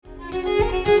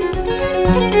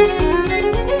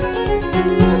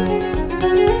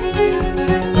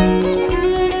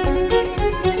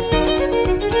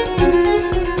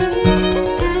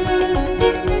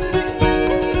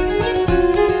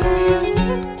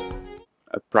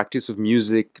practice of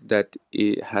music that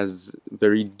it has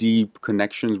very deep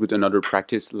connections with another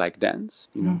practice like dance,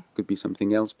 could be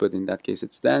something else, but in that case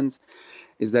it's dance,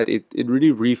 is that it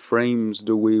really reframes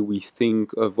the way we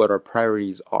think of what our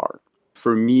priorities are.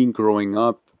 For me, growing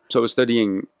up, so I was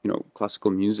studying,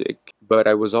 classical music, but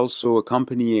I was also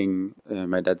accompanying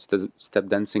my dad's step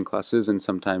dancing classes and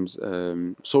sometimes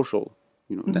social,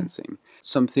 dancing.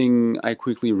 Something I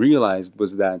quickly realized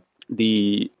was that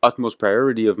the utmost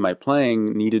priority of my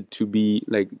playing needed to be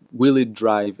like, will it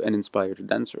drive and inspire the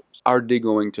dancers? Are they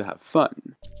going to have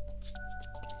fun?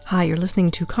 Hi, you're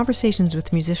listening to Conversations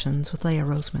with Musicians with Leah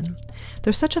Roseman.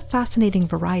 There's such a fascinating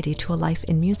variety to a life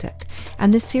in music,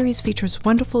 and this series features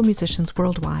wonderful musicians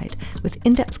worldwide with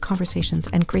in-depth conversations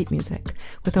and great music,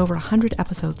 with over 100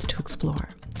 episodes to explore.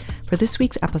 For this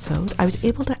week's episode, I was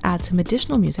able to add some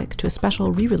additional music to a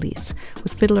special re-release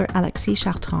with fiddler Alexis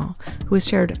Chartrand, who has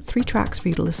shared 3 tracks for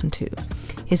you to listen to.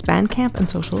 His Bandcamp and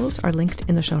socials are linked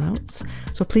in the show notes,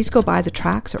 so please go buy the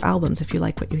tracks or albums if you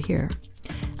like what you hear.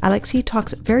 Alexis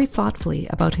talks very thoughtfully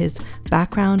about his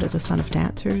background as a son of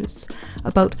dancers,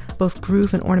 about both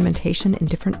groove and ornamentation in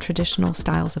different traditional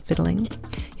styles of fiddling,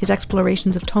 his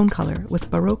explorations of tone color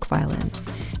with Baroque violin,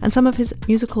 and some of his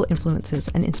musical influences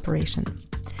and inspiration.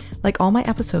 Like all my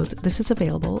episodes, this is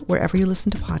available wherever you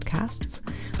listen to podcasts.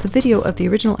 The video of the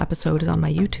original episode is on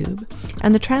my YouTube,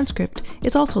 and the transcript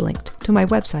is also linked to my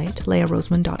website,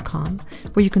 leahroseman.com,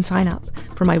 where you can sign up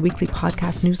for my weekly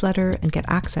podcast newsletter and get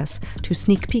access to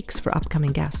sneak peeks for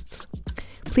upcoming guests.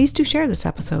 Please do share this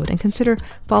episode and consider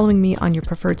following me on your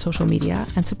preferred social media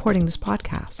and supporting this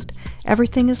podcast.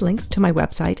 Everything is linked to my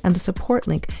website, and the support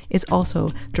link is also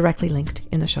directly linked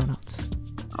in the show notes.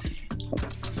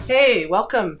 Hey,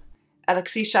 welcome,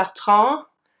 Alexis Chartrand,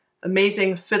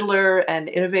 amazing fiddler and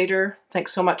innovator.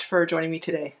 Thanks so much for joining me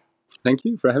today. Thank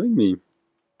you for having me.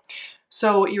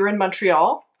 So you're in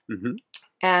Montreal,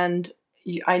 and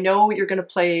I know you're going to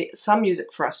play some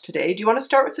music for us today. Do you want to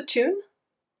start with a tune?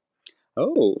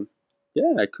 Oh,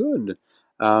 yeah, I could.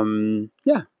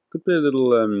 Could play a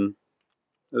little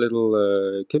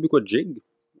Québécois jig.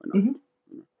 Why not?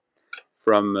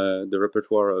 From the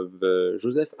repertoire of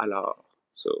Joseph Allard.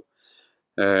 So,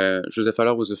 Joseph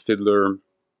Allard was a fiddler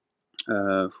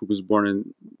who was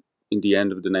born in the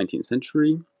end of the 19th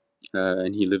century,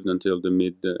 and he lived until the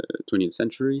mid 20th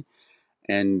century.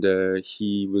 And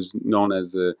he was known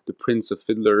as the Prince of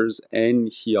Fiddlers, and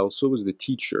he also was the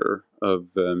teacher of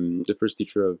the first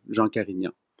teacher of Jean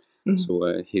Carignan.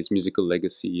 So his musical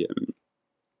legacy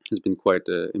has been quite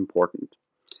important.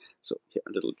 So here,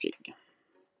 a little jig.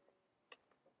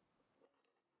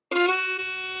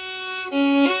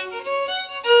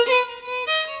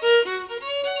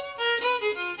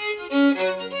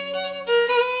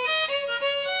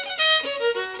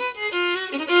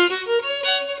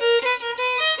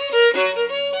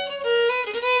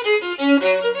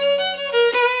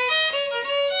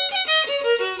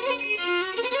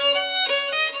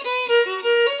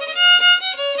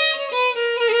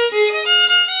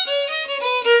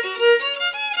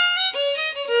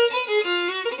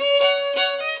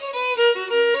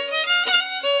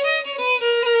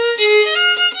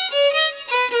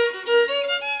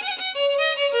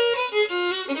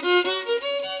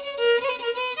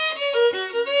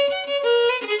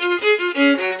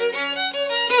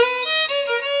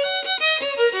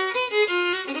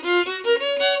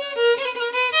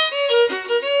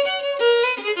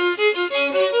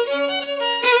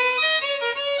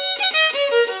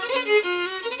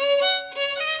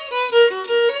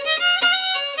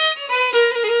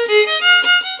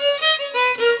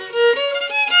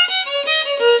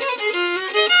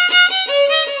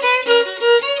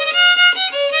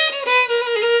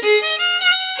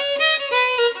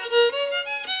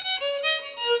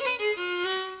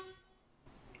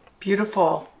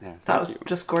 Beautiful. Yeah, that was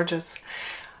just gorgeous.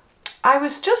 I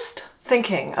was just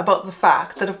thinking about the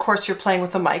fact that, of course, you're playing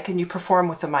with a mic and you perform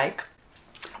with a mic.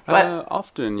 But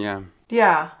often, yeah.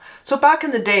 Yeah. So back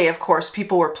in the day, of course,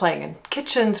 people were playing in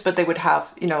kitchens, but they would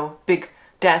have, big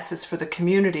dances for the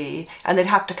community, and they'd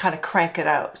have to kind of crank it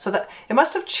out. So that it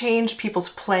must have changed people's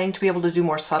playing to be able to do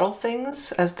more subtle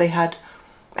things as they had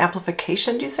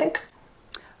amplification, do you think?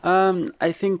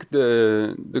 I think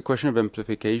the question of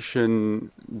amplification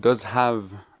does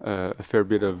have a fair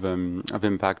bit of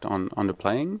impact on the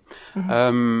playing.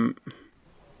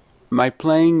 My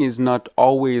playing is not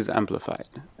always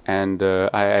amplified, and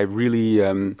I really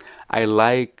I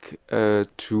like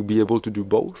to be able to do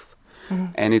both,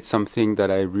 and it's something that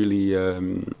I really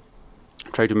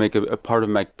try to make a part of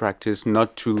my practice,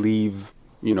 not to leave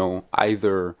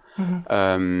either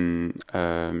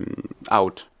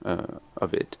out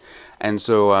of it. And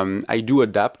so I do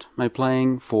adapt my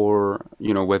playing for,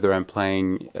 whether I'm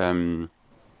playing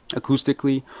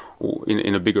acoustically or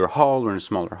in a bigger hall or in a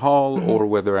smaller hall, or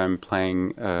whether I'm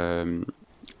playing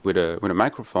with a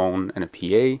microphone and a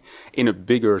PA in a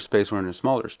bigger space or in a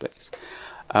smaller space.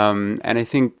 And I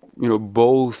think,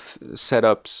 both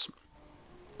setups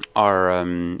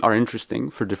are interesting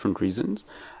for different reasons,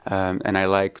 and I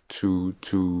like to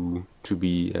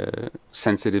be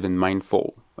sensitive and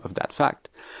mindful of that fact.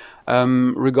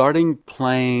 Regarding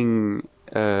playing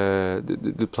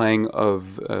the playing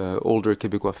of older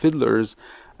Quebecois fiddlers,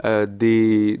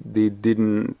 they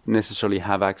didn't necessarily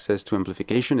have access to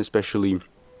amplification, especially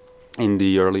in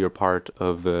the earlier part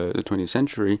of the 20th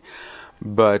century,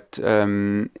 but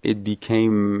it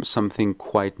became something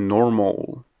quite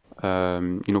normal,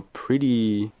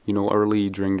 pretty, early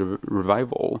during the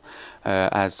revival,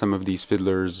 as some of these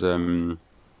fiddlers, were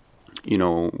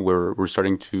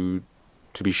starting to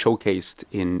be showcased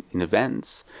in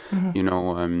events,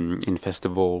 in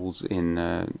festivals, in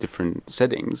different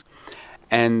settings.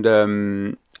 And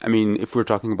I mean, if we're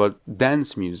talking about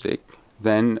dance music,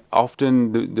 then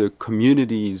often the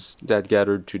communities that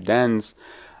gathered to dance,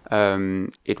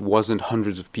 it wasn't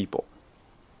hundreds of people,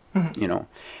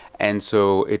 and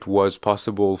so it was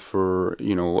possible for,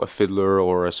 a fiddler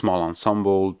or a small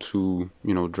ensemble to,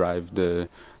 drive the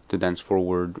dance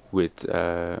forward with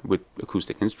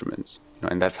acoustic instruments,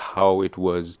 and that's how it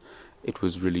was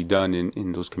really done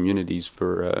in those communities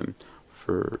for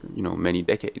many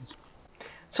decades.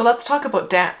 So let's talk about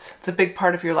dance. It's a big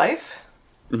part of your life.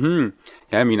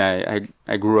 Yeah, I mean,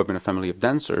 I grew up in a family of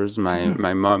dancers.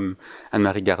 My mom,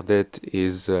 Anne-Marie Gardet,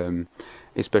 is a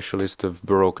specialist of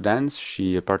Baroque dance.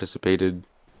 She participated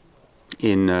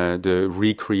in the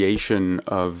recreation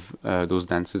of those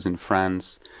dances in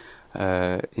France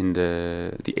in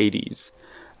the 80s,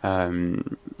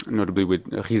 notably with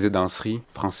Rize-Danserie,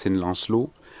 Francine Lancelot.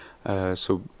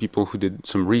 So people who did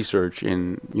some research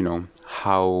in,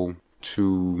 how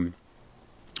to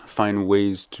find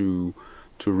ways to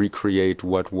recreate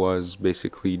what was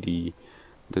basically the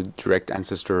direct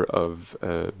ancestor of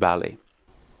ballet.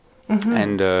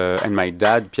 And my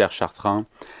dad, Pierre Chartrand,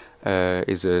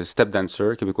 is a step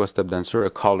dancer, Quebecois step dancer, a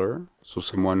caller, so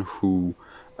someone who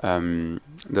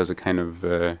does a kind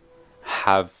of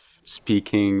half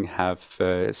speaking, half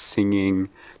singing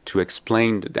to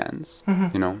explain the dance.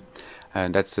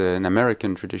 That's an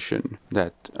American tradition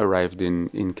that arrived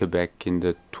in Quebec in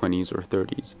the 20s or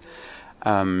 30s.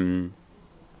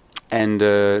 And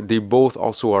they both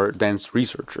also are dance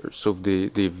researchers, so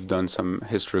they've done some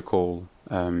historical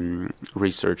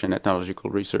research and ethnological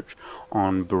research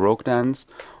on Baroque dance,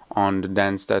 on the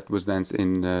dance that was danced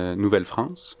in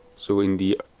Nouvelle-France, so in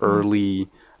the early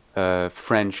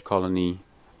French colony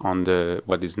on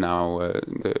what is now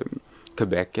the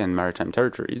Quebec and Maritime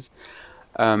Territories.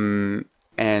 And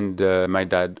my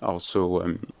dad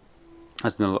also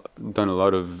has done a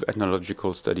lot of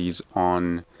ethnological studies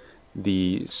on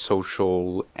the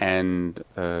social and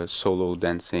solo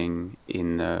dancing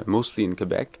mostly in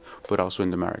Quebec, but also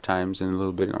in the Maritimes and a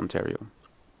little bit in Ontario.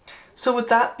 So would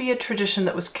that be a tradition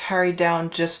that was carried down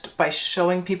just by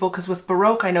showing people? Because with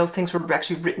Baroque, I know things were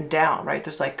actually written down, right?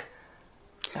 There's like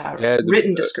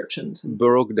written descriptions.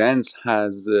 Baroque dance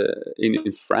has,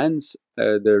 in France,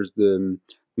 there's the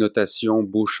notation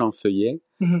Beauchamp-Feuillet.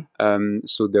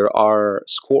 So there are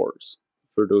scores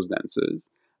for those dances.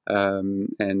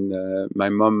 And my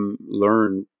mom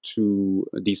learned to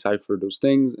decipher those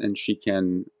things, and she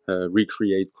can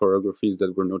recreate choreographies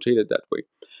that were notated that way.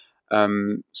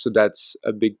 So that's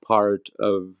a big part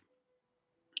of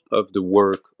the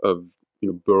work of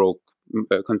Baroque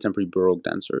contemporary Baroque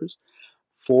dancers.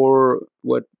 For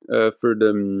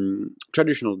the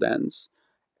traditional dance,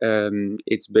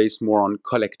 it's based more on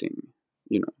collecting.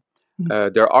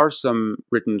 There are some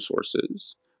written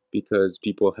sources because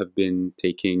people have been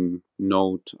taking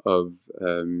note of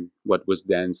what was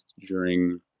danced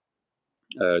during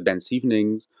dance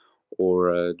evenings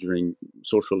or during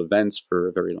social events for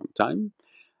a very long time.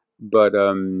 But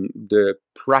the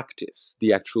practice,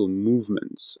 the actual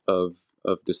movements of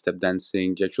the step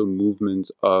dancing, the actual movements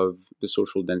of the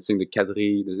social dancing, the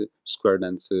quadrille, the square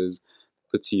dances,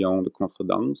 cotillon, the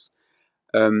contredanse,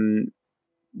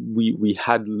 we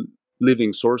had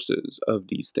living sources of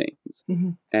these things.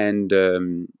 And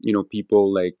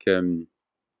people like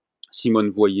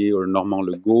Simone Voyer or Normand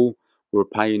Legault were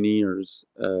pioneers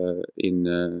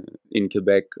in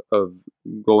Quebec of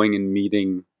going and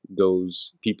meeting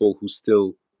those people who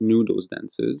still knew those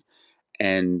dances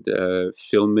and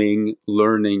filming,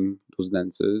 learning those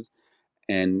dances,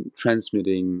 and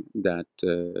transmitting that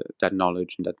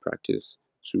knowledge and that practice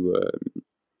to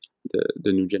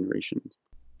the new generation.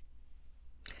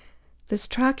 This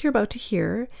track you're about to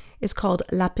hear is called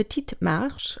La Petite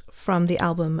Marche from the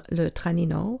album Le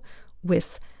Tranino,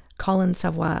 with Colin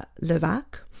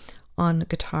Savoie-Levac on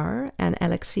guitar, and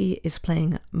Alexis is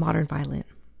playing modern violin.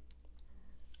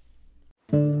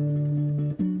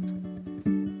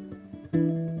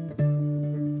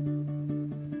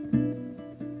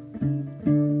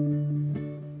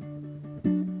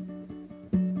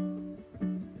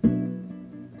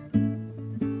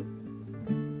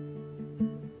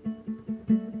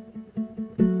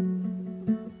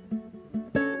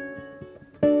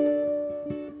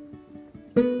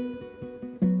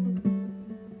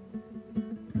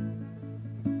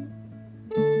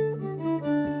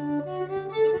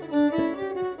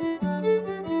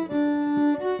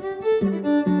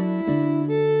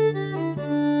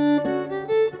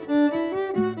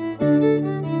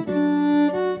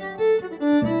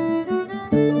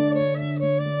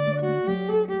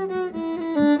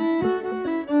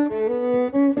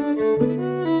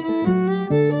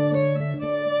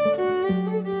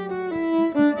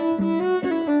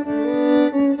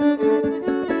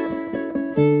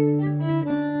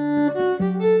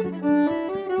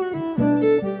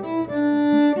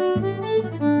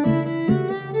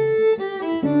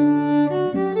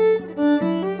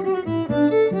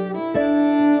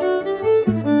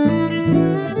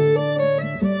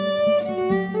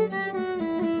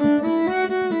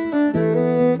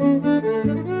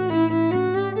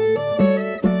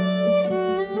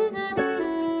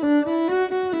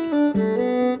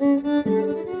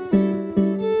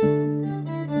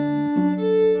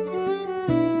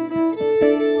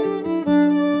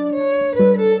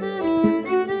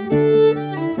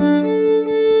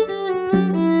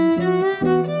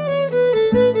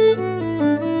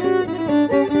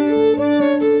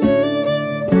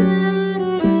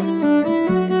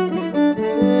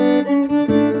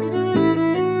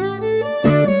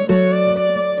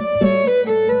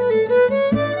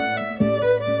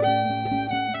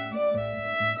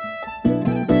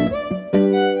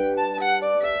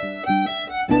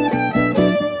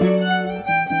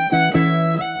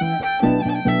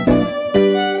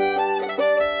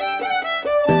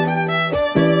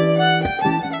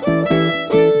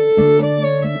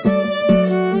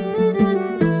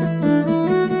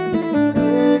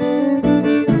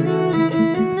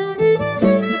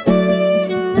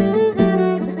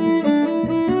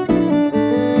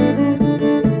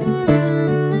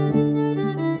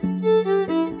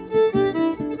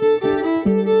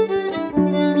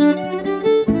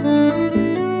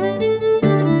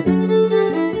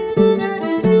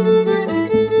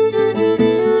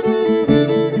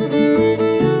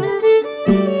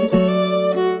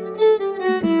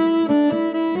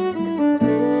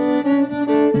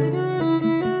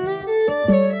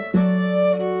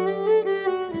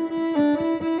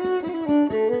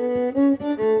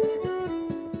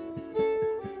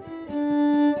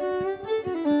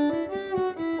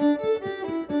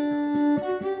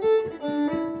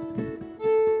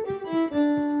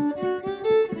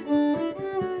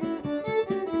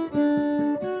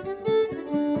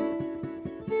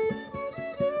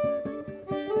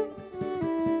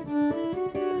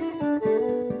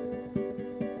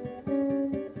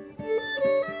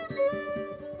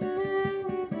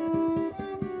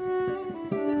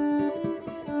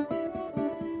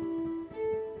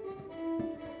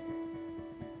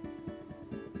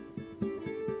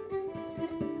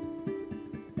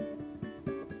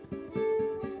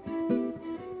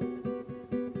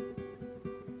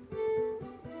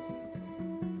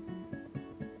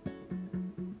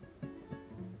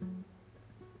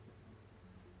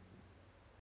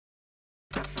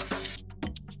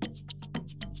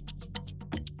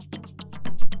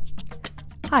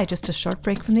 Hi, just a short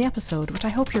break from the episode, which I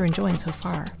hope you're enjoying so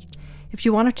far. If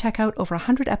you want to check out over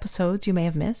 100 episodes you may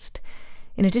have missed,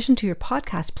 in addition to your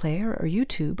podcast player or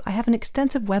YouTube, I have an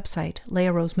extensive website,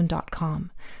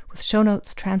 leahroseman.com, with show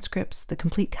notes, transcripts, the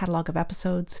complete catalogue of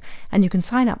episodes, and you can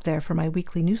sign up there for my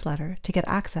weekly newsletter to get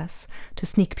access to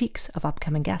sneak peeks of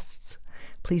upcoming guests.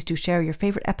 Please do share your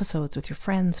favorite episodes with your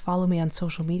friends, follow me on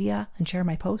social media, and share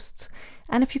my posts.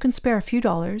 And if you can spare a few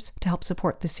dollars to help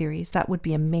support the series, that would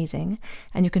be amazing,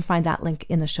 and you can find that link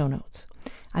in the show notes.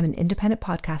 I'm an independent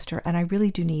podcaster, and I really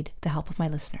do need the help of my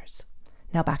listeners.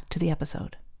 Now back to the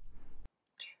episode.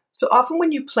 So often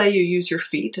when you play, you use your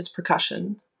feet as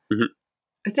percussion. Mm-hmm.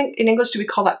 I think in English, do we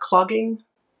call that clogging?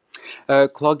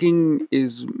 Clogging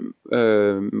is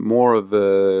more of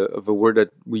a word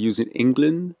that we use in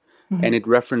England, mm-hmm. and it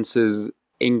references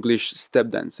English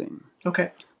step dancing.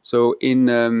 Okay. So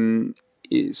in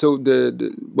So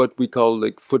the what we call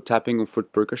like foot tapping or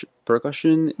foot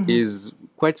percussion is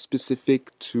quite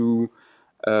specific to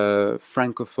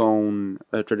francophone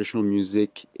traditional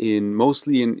music in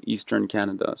mostly in Eastern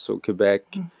Canada, so Quebec,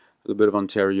 a little bit of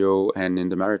Ontario, and in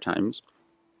the Maritimes.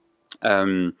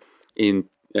 Um, in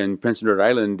Prince Edward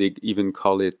Island, they even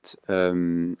call it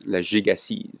la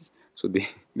gigassise. So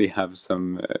they have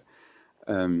some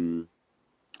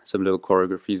little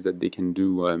choreographies that they can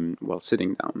do while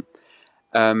sitting down.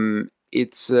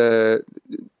 Its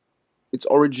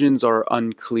origins are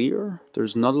unclear.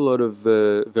 There's not a lot of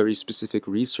very specific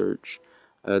research.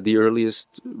 The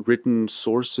earliest written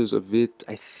sources of it,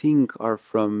 I think, are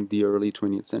from the early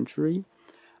 20th century.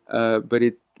 But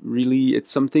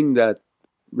it's something that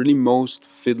really most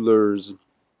fiddlers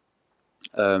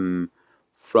from,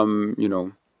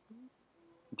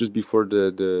 just before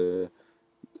the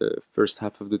first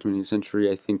half of the 20th century,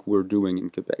 I think, were doing in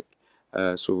Quebec.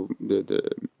 So the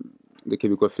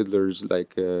Quebecois fiddlers,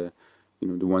 like the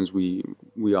ones we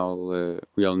all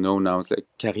know now, it's like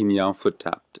Carignan foot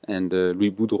tapped and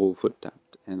Louis Boudreau foot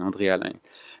tapped and André Alain.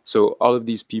 So all of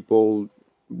these people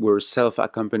were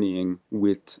self-accompanying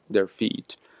with their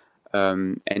feet,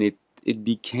 and it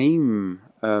became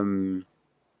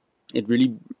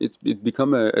it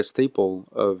become a staple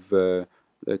of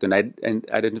like an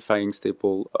identifying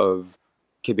staple of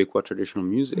Quebecois traditional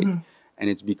music, and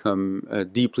it's become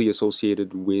deeply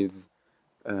associated with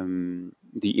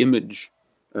the image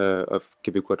of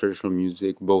Quebecois traditional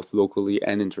music, both locally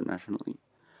and internationally.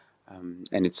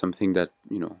 And it's something that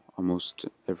almost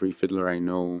every fiddler I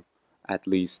know at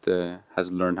least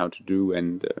has learned how to do,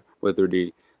 and whether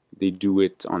they do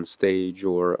it on stage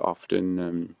or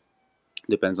often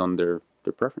depends on their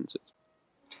preferences.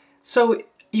 So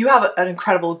you have an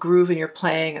incredible groove in your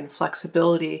playing and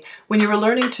flexibility. When you were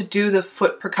learning to do the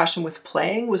foot percussion with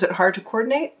playing, was it hard to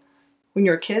coordinate when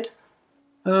you were a kid?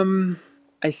 I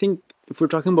think if we're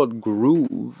talking about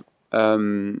groove,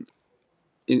 in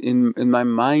my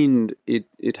mind,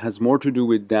 it has more to do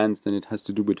with dance than it has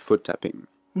to do with foot tapping.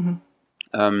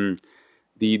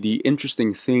 The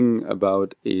interesting thing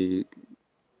about a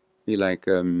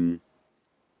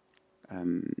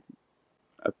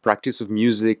practice of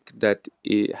music that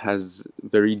it has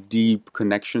very deep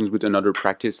connections with another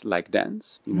practice like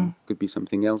dance, could be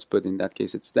something else, but in that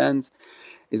case it's dance,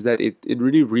 is that it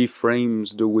really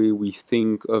reframes the way we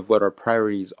think of what our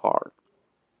priorities are.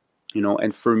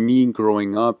 And for me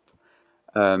growing up,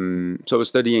 so I was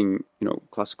studying,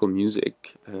 classical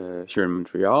music here in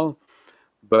Montreal,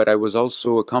 but I was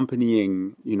also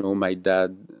accompanying, my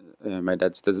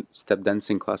dad's step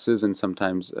dancing classes and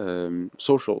sometimes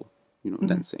social,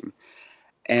 dancing.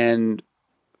 And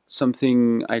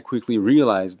something I quickly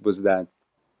realized was that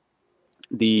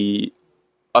the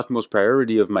utmost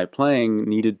priority of my playing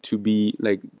needed to be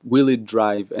like, will it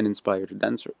drive and inspire the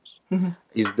dancers?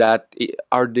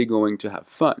 Are they going to have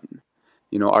fun?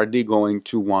 Are they going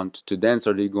to want to dance?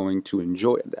 Are they going to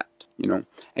enjoy that?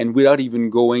 And without even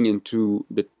going into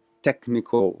the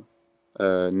technical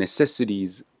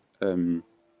necessities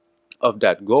of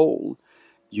that goal,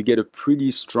 you get a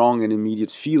pretty strong and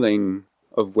immediate feeling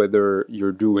of whether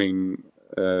you're doing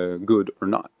good or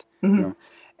not.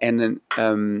 And then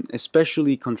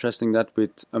especially contrasting that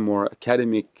with a more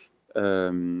academic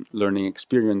learning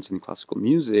experience in classical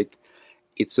music,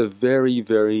 it's a very,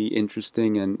 very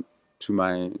interesting and to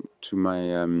my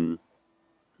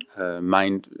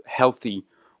mind healthy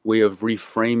way of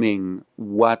reframing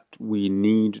what we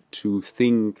need to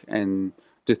think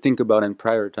about and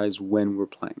prioritize when we're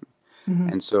playing.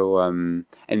 And so and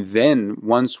then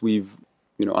once we've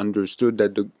understood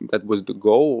that that was the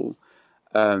goal,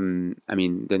 then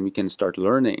we can start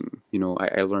learning.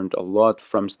 I learned a lot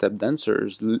from step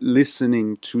dancers,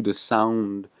 listening to the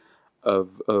sound of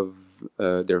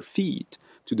their feet,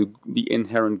 to the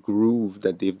inherent groove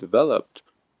that they've developed.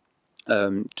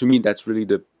 To me, that's really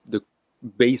the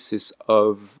basis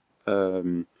of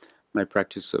my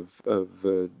practice of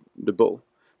the bow.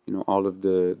 All of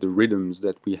the rhythms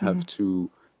that we have to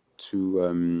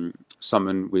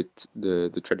summon with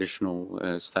the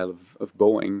traditional style of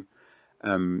bowing.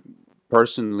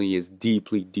 Personally, is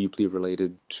deeply, deeply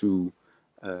related to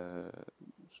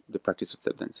the practice of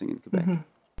step dancing in Quebec.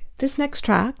 This next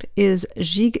track is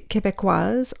Gigue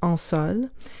Québécoise en sol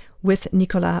with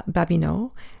Nicolas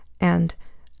Babineau, and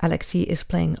Alexis is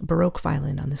playing Baroque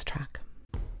violin on this track.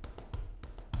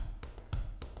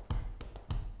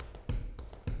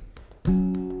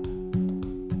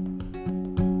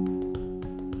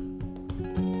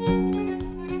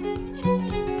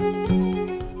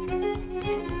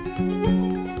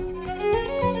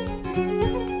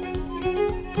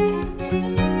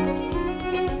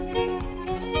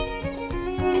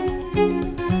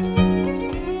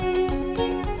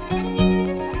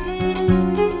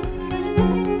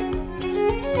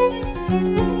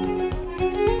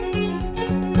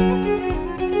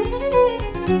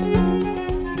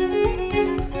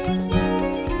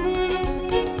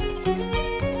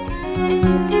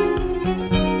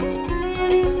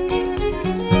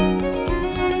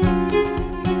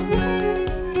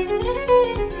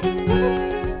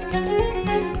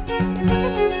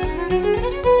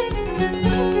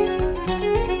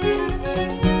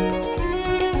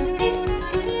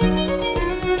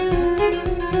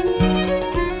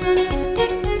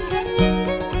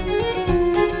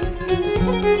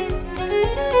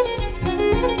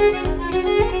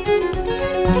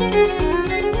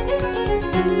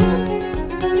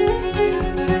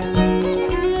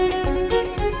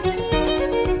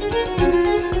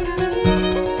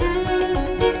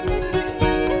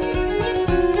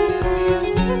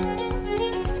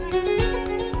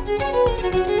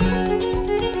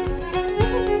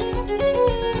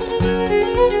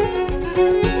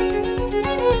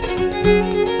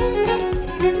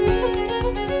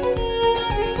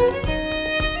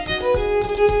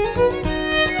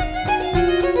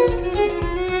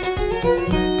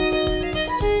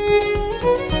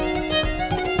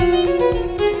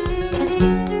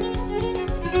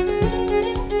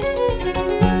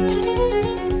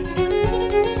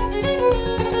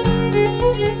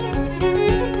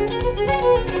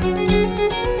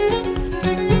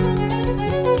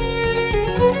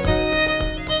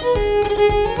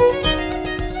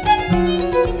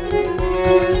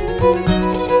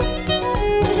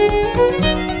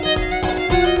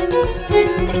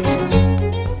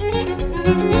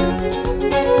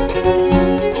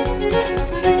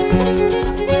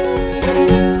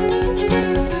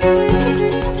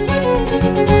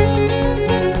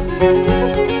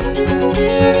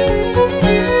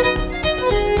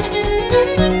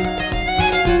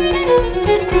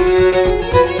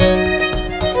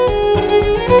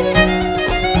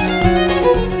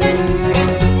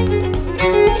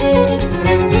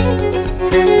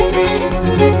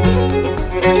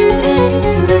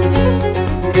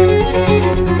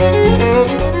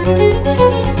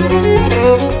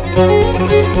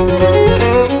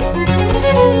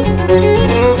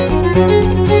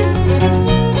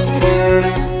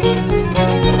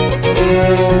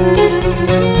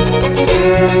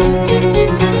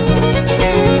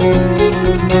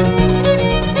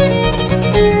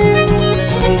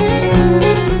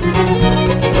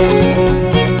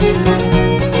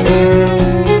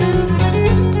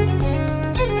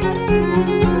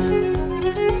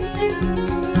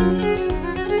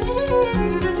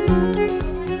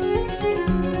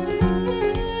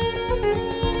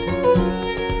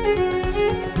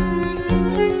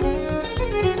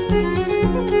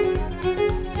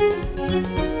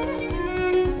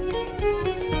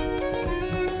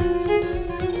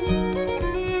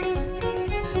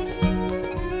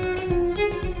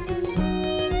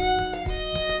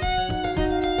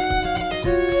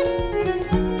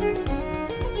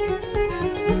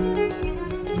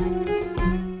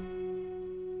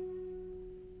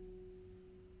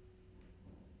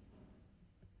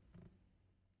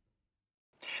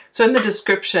 So in the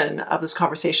description of this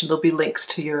conversation, there'll be links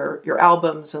to your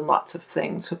albums and lots of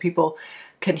things so people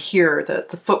can hear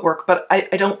the footwork. But I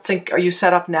don't think, are you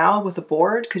set up now with a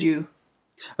board? Could you?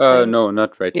 No,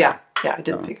 not right now. Yeah, I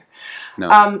didn't figure.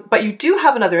 No. But you do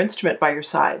have another instrument by your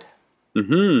side.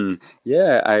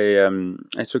 Yeah,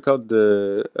 I took out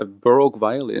a Baroque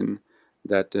violin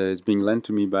that is being lent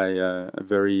to me by a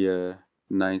very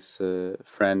nice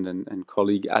friend and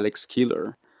colleague, Alex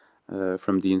Keeler,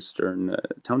 from the Eastern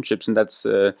Townships, and that's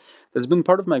been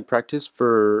part of my practice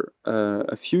for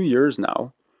a few years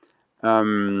now.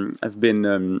 I've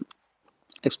been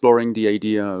exploring the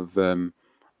idea of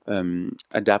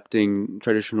adapting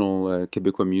traditional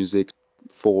Quebecois music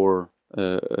for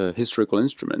a historical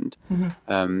instrument.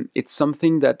 It's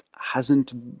something that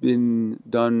hasn't been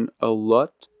done a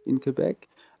lot in Quebec.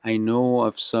 I know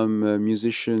of some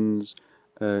musicians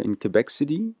in Quebec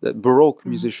City, that Baroque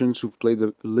musicians who've played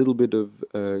a little bit of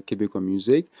Quebecois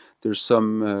music. There's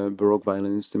some Baroque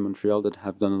violinists in Montreal that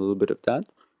have done a little bit of that.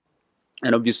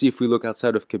 And obviously, if we look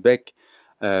outside of Quebec,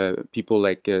 people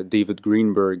like David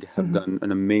Greenberg have done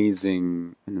an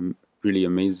amazing and really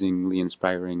amazingly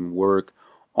inspiring work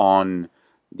on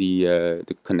the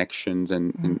connections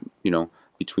and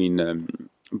between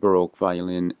Baroque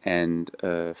violin and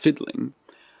fiddling.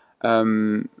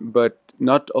 But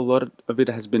not a lot of it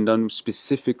has been done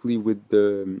specifically with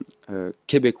the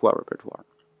Quebecois repertoire.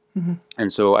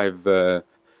 And so I've been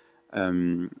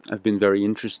very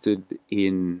interested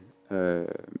in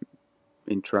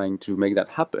trying to make that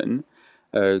happen,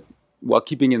 while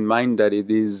keeping in mind that it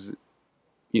is,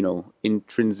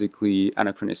 intrinsically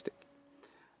anachronistic,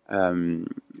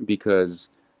 because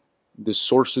the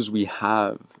sources we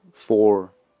have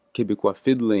for Quebecois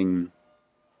fiddling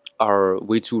are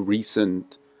way too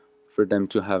recent for them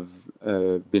to have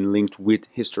been linked with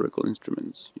historical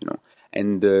instruments,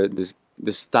 and the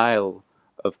style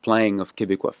of playing of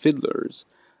Quebecois fiddlers,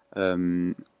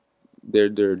 um,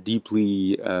 they're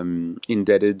deeply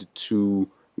indebted to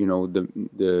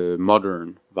the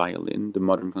modern violin, the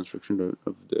modern construction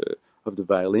of the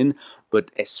violin, but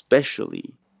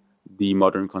especially the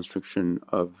modern construction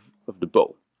of the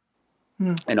bow.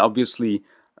 And obviously,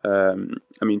 I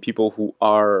mean, people who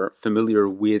are familiar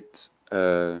with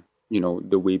the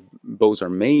way bows are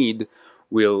made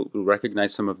will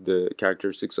recognize some of the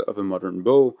characteristics of a modern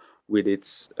bow with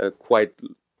its quite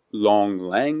long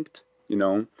length.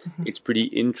 It's pretty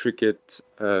intricate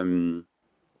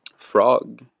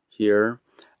frog here.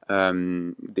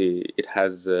 It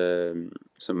has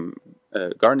some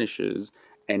garnishes,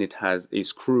 and it has a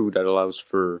screw that allows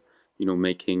for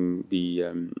making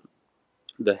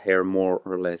the hair more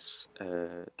or less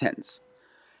tense,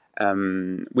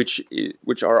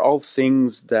 which are all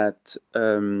things that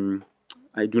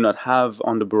I do not have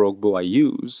on the Baroque bow I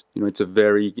use. It's a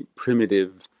very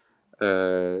primitive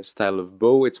style of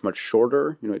bow. It's much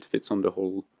shorter. It fits on the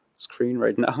whole screen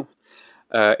right now.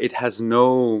 It has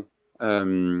no.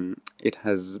 It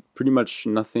has pretty much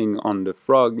nothing on the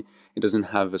frog. It doesn't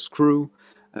have a screw.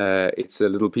 It's a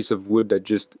little piece of wood that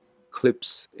just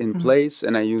clips in place,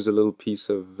 and I use a little piece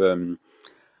of.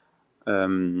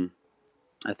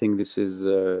 I think this is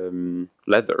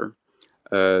leather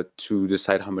to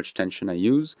decide how much tension I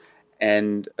use,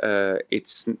 and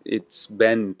it's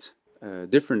bent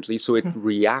differently, so it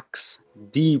reacts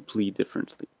deeply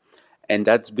differently, and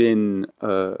that's been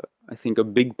I think a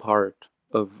big part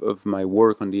of my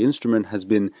work on the instrument has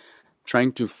been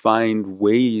trying to find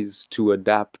ways to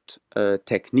adapt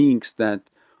techniques that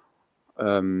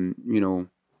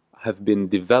have been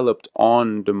developed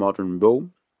on the modern bow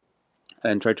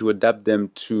and try to adapt them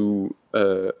to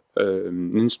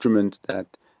an instrument that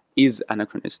is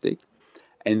anachronistic.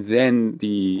 And then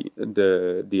the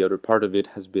other part of it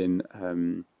has been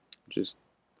just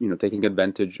taking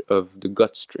advantage of the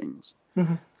gut strings,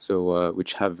 so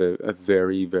which have a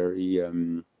very very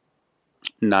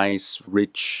nice,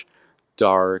 rich,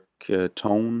 dark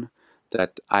tone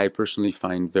that I personally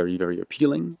find very very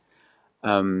appealing,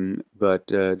 but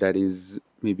that is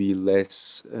maybe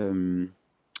less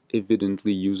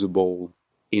evidently usable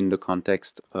in the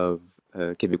context of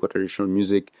Quebecois traditional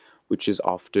music, which is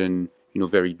often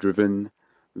very driven,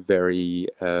 very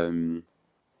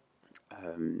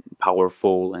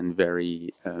powerful, and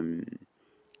very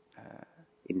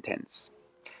intense.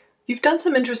 You've done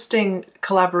some interesting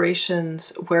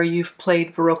collaborations where you've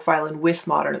played Baroque violin with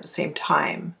modern at the same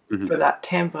time for that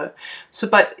timbre. So,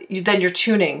 but then you're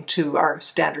tuning to our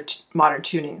standard modern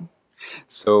tuning.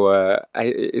 So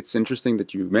it's interesting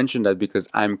that you mentioned that, because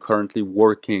I'm currently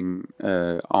working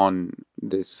on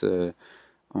this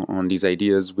on these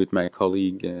ideas with my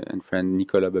colleague and friend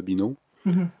Nicolas Babineau.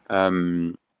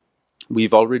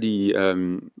 We've already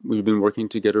we've been working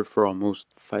together for almost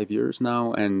 5 years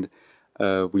now, and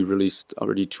we released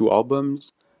already 2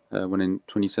 albums, one in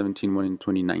 2017, one in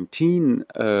 2019,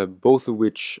 both of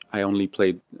which I only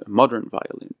played modern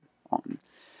violin on.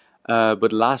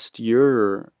 But last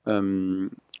year,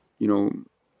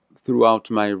 throughout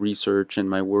my research and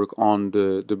my work on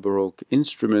the Baroque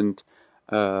instrument,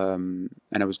 and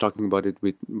I was talking about it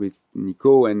with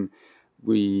Nico, and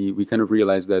we kind of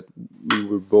realized that we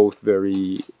were both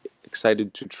very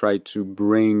excited to try to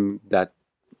bring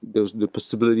the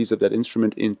possibilities of that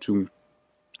instrument into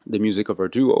the music of our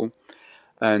duo.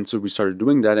 And so we started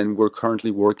doing that, and we're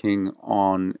currently working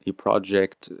on a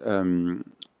project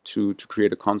to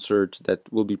create a concert that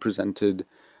will be presented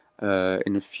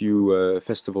in a few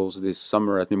festivals this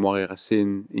summer at Mémoire et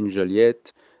Racines in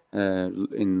Joliette,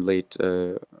 in late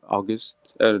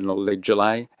late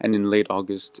July, and in late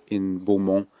August in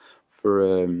Beaumont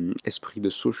for Esprit de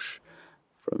Souche,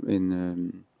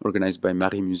 organized by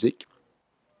Marie Musique.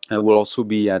 We'll also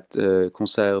be at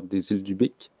Concert des Îles du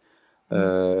Bic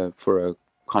for a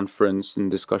conference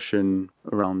and discussion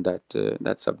around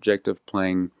that subject of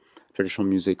playing traditional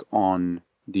music on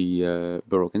the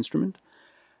Baroque instrument.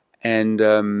 And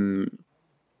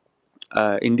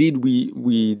indeed,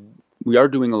 we are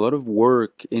doing a lot of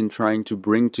work in trying to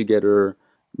bring together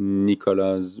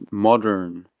Nicolas'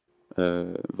 modern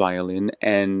violin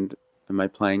and my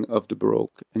playing of the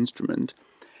Baroque instrument,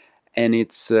 and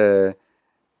it's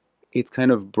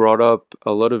kind of brought up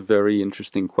a lot of very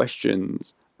interesting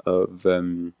questions of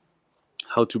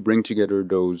how to bring together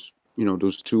those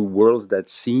two worlds that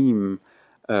seem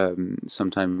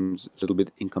sometimes a little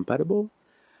bit incompatible.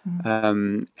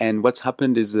 And what's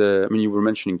happened is, I mean, you were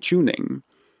mentioning tuning.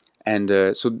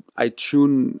 And so I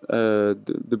tune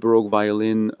the Baroque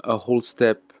violin a whole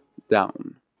step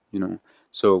down, you know.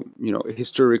 So, you know,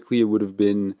 historically it would have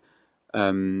been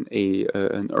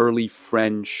an early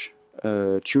French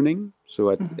tuning, so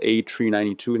at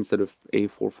A392 instead of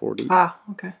A440. Ah,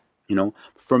 okay. You know,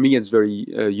 for me it's very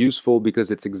useful because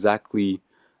it's exactly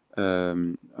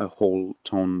a whole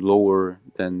tone lower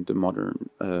than the modern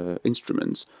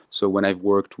instruments. So when I've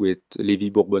worked with Lévy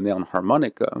Bourbonnais on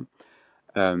harmonica,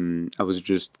 I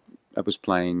was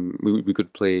playing. We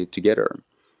could play together,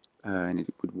 and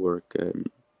it would work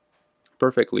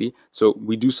perfectly. So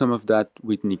we do some of that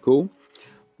with Nico,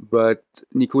 but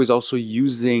Nico is also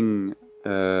using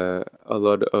a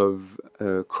lot of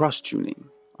cross tuning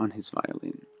on his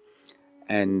violin.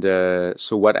 And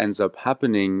so what ends up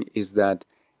happening is that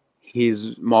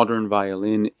his modern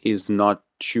violin is not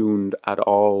tuned at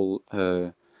all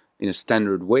in a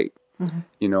standard way,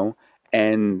 you know,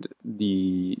 and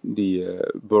the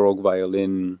Baroque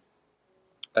violin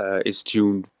is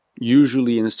tuned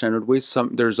usually in a standard way.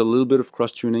 There's a little bit of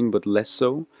cross tuning, but less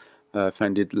so. I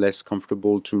find it less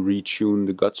comfortable to retune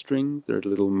the gut strings. They're a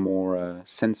little more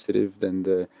sensitive than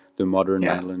the modern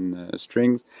violin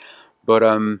strings. But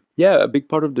yeah, a big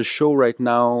part of the show right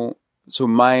now. So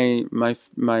my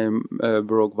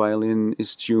Baroque violin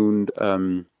is tuned.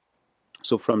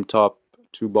 So from top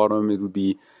to bottom, it would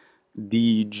be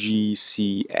D, G,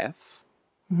 C, F.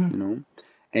 You know,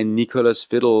 and Nicolas'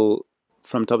 fiddle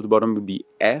from top to bottom would be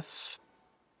F,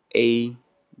 A,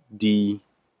 D,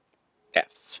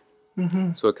 F.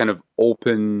 So a kind of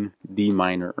open D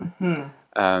minor.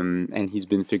 And he's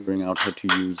been figuring out how to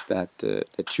use that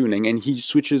tuning. And he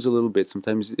switches a little bit.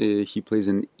 Sometimes he plays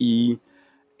an E,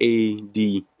 A,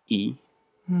 D, E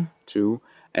too.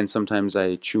 And sometimes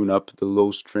I tune up the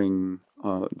low string,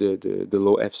 the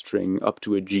low F string up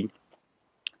to a G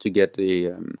to get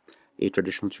a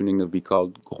traditional tuning that we call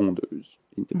grondeuse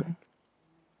in Quebec.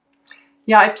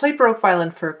 Yeah, I played Baroque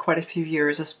violin for quite a few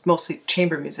years. It's mostly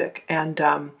chamber music. And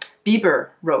Bieber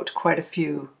wrote quite a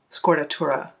few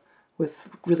scordatura with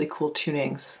really cool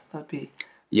tunings. That'd be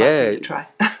fun for you to try.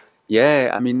 Yeah,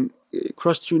 I mean,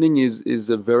 cross tuning is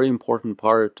a very important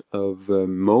part of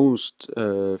most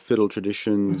fiddle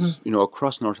traditions, you know,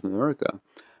 across North America.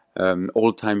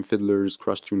 Old time fiddlers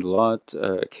cross tuned a lot.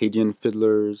 Acadian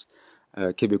fiddlers,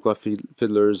 Quebecois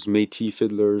fiddlers, Métis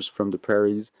fiddlers from the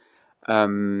prairies.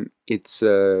 It's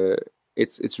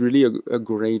really a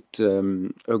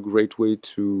great way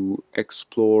to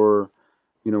explore,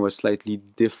 you know, a slightly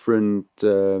different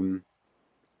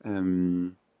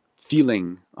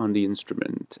feeling on the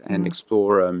instrument and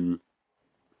explore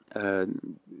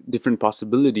different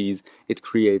possibilities. It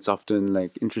creates often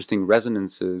like interesting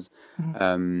resonances.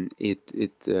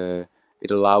 It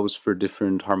allows for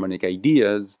different harmonic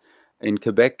ideas. In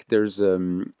Quebec, there's a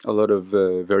lot of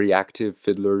very active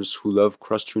fiddlers who love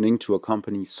cross tuning to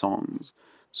accompany songs.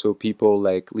 So people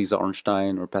like Lisa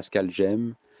Ornstein or Pascal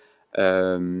Gem,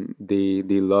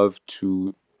 they love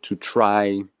to try,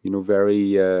 you know,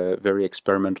 very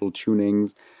experimental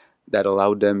tunings that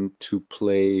allow them to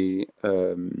play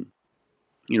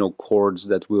you know, chords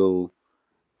that will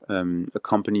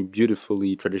accompany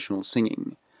beautifully traditional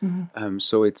singing.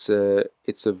 So it's a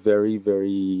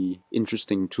very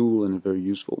interesting tool and a very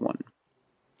useful one.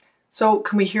 So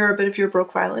can we hear a bit of your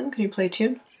Baroque violin? Can you play a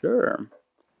tune? Sure.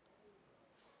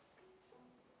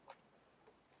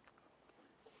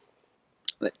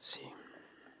 Let's see.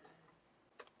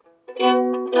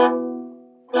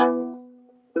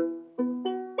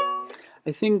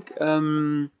 I think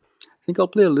I'll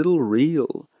play a little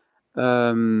reel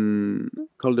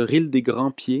called the Reel des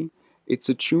Grands Pieds. It's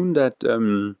a tune that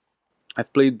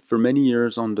I've played for many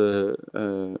years on the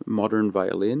modern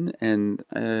violin, and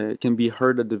it can be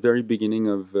heard at the very beginning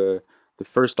of the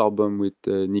first album with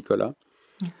Nicolas.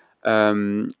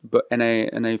 But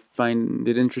I find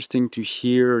it interesting to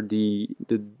hear the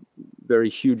very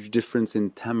huge difference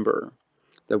in timbre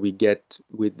that we get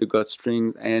with the gut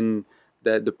strings and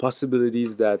the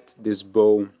possibilities that this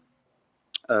bow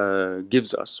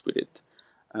gives us with it.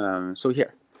 So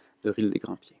here, the Reel des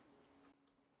Grands Pieds.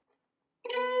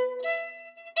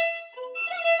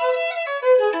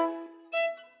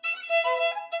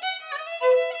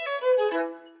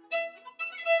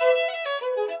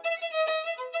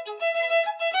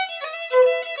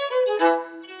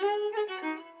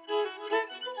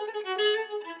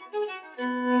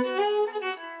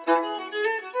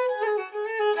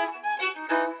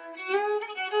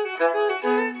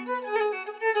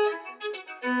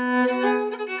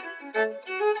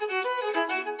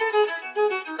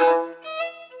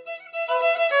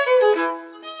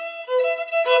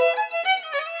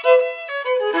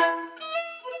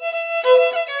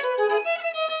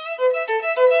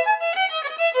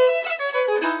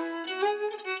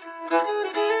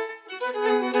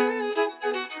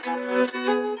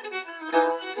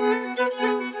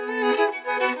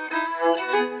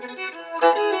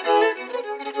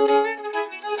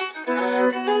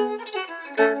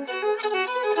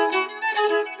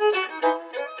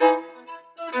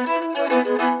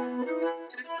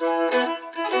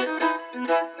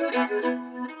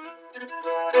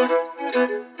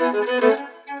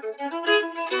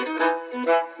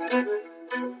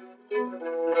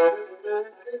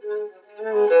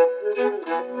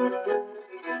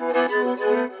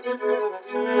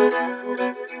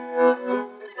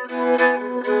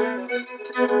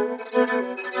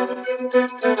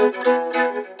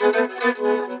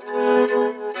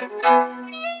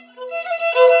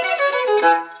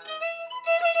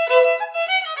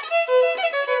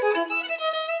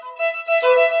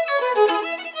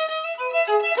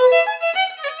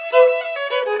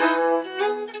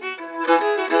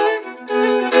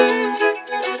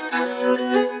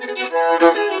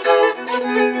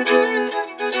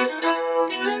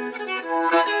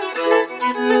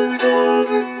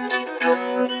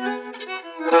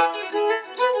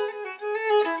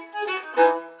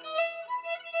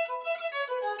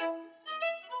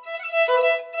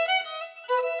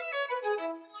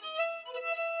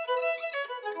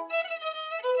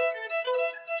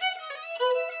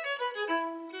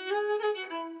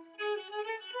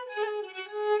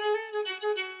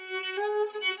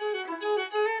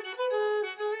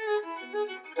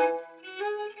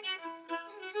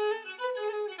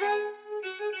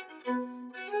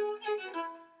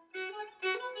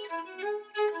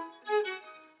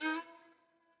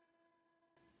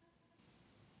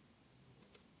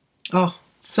 Oh,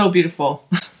 so beautiful.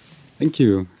 Thank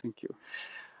you. Thank you.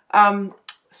 Um,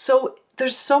 so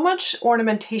there's so much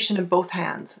ornamentation in both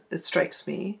hands, it strikes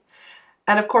me.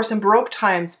 And of course, in Baroque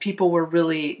times, people were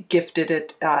really gifted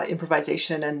at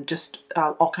improvisation and just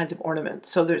all kinds of ornaments.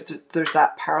 So there's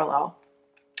that parallel.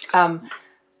 Um,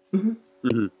 mhm.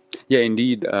 Hmm. Yeah,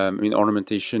 indeed. I mean,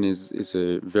 ornamentation is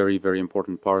a very, very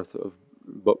important part of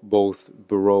both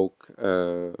Baroque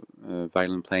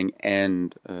violin playing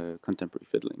and contemporary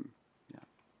fiddling. Yeah.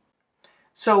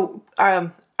 So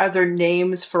are there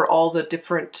names for all the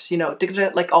different,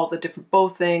 like all the different bow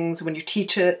things when you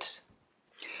teach it?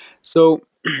 So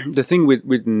the thing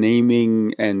with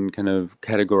naming and kind of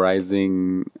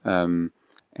categorizing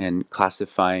and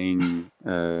classifying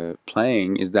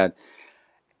playing is that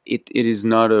it is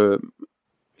not a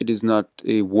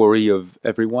worry of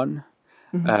everyone,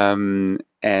 Mm-hmm.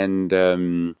 and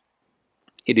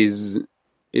it is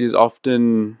it is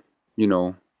often, you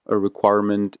know, a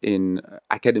requirement in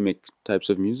academic types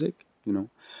of music. You know,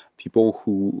 people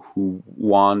who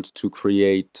want to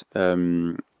create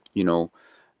you know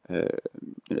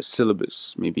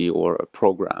syllabus maybe, or a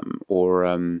program, or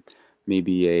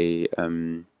maybe a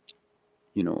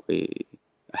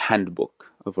handbook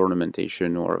of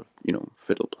ornamentation, or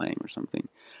fiddle playing or something.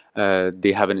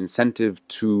 They have an incentive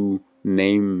to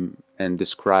name and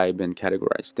describe and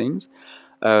categorize things.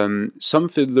 Some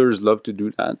fiddlers love to do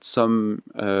that. Some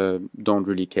don't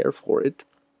really care for it.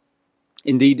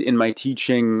 Indeed, in my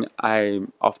teaching, I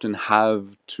often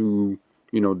have to,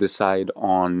 decide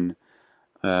on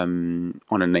a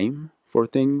name for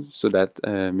things, so that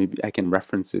maybe I can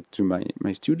reference it to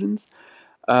my students.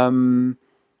 Um,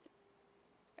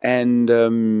 and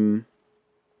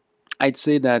I'd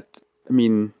say that, I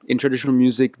mean, in traditional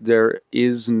music, there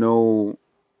is no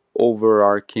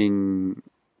overarching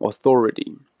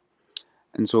authority.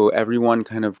 And so everyone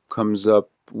kind of comes up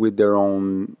with their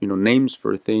own, names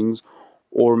for things,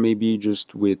 or maybe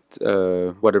just with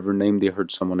whatever name they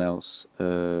heard someone else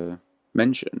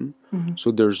mention. Mm-hmm.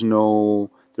 So there's not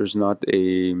there's a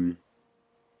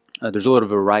lot of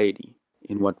variety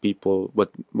in what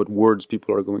words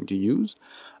people are going to use.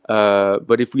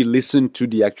 But if we listen to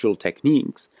the actual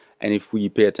techniques, and if we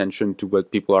pay attention to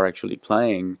what people are actually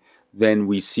playing, then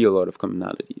we see a lot of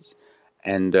commonalities.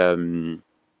 And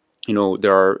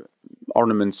there are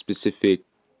ornaments specific,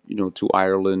 to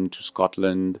Ireland, to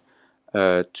Scotland,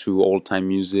 to old time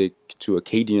music, to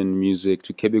Acadian music,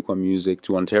 to Quebecois music,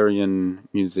 to Ontarian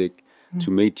music, to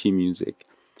Métis music.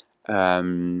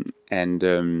 And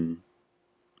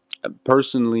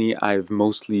Personally, I've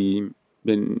mostly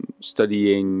been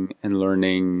studying and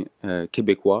learning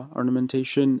Quebecois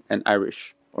ornamentation and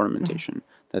Irish ornamentation.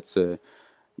 That's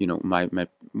my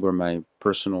where my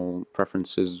personal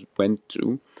preferences went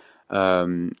to.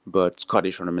 But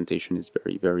Scottish ornamentation is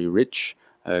very, very rich.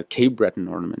 Cape Breton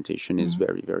ornamentation is Mm-hmm.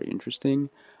 very, very interesting.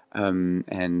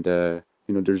 And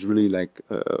there's really like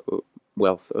a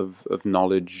wealth of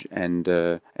knowledge and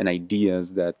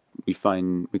ideas that we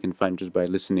can find just by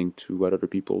listening to what other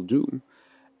people do,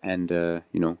 and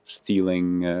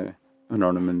stealing an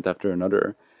ornament after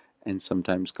another, and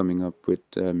sometimes coming up with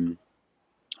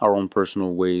our own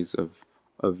personal ways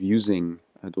of using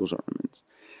those ornaments.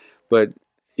 But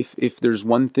if there's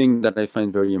one thing that I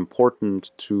find very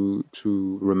important to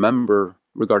remember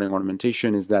regarding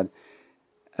ornamentation, is that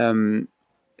um,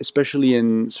 especially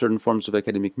in certain forms of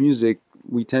academic music,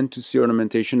 we tend to see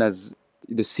ornamentation as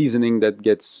the seasoning that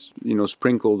gets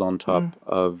sprinkled on top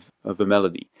of a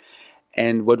melody.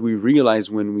 And what we realize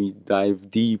when we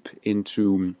dive deep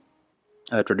into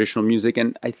traditional music,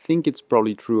 and I think it's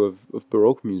probably true of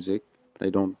Baroque music,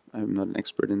 but I'm not an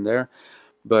expert in there.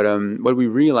 But what we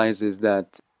realize is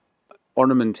that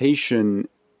ornamentation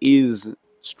is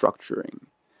structuring.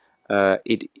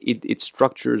 It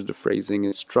structures the phrasing,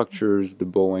 it structures the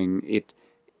bowing.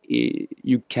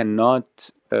 You cannot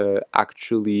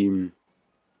actually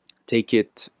take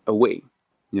it away.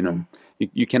 You know,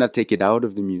 you cannot take it out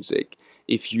of the music.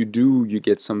 If you do, you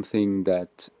get something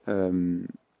that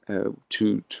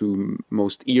to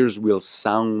most ears will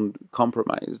sound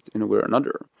compromised in a way or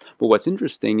another. But what's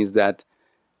interesting is that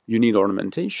you need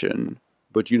ornamentation,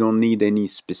 but you don't need any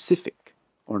specific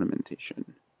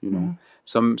ornamentation. You know,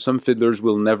 some fiddlers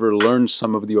will never learn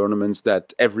some of the ornaments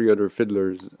that every other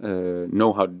fiddlers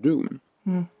know how to do,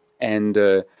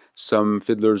 and some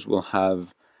fiddlers will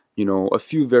have a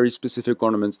few very specific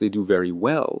ornaments they do very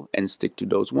well and stick to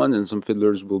those ones, and some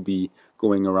fiddlers will be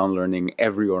going around learning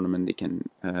every ornament they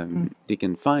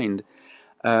can find.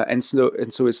 And so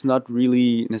it's not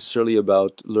really necessarily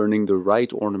about learning the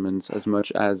right ornaments as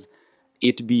much as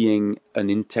it being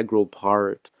an integral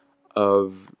part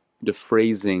of the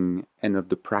phrasing and of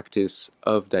the practice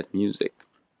of that music.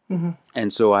 Mm-hmm.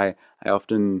 And so I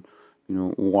often,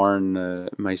 warn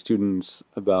my students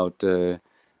about,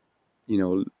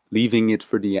 leaving it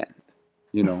for the end,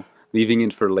 leaving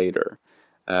it for later.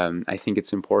 I think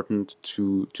it's important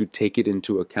to take it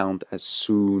into account as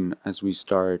soon as we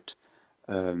start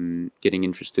getting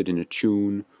interested in a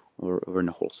tune or in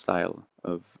a whole style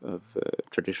of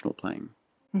traditional playing.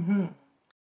 Mm-hmm.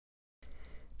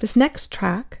 This next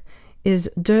track is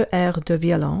Deux airs de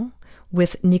violon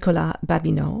with Nicolas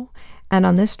Babineau, and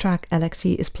on this track,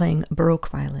 Alexis is playing Baroque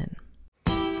violin.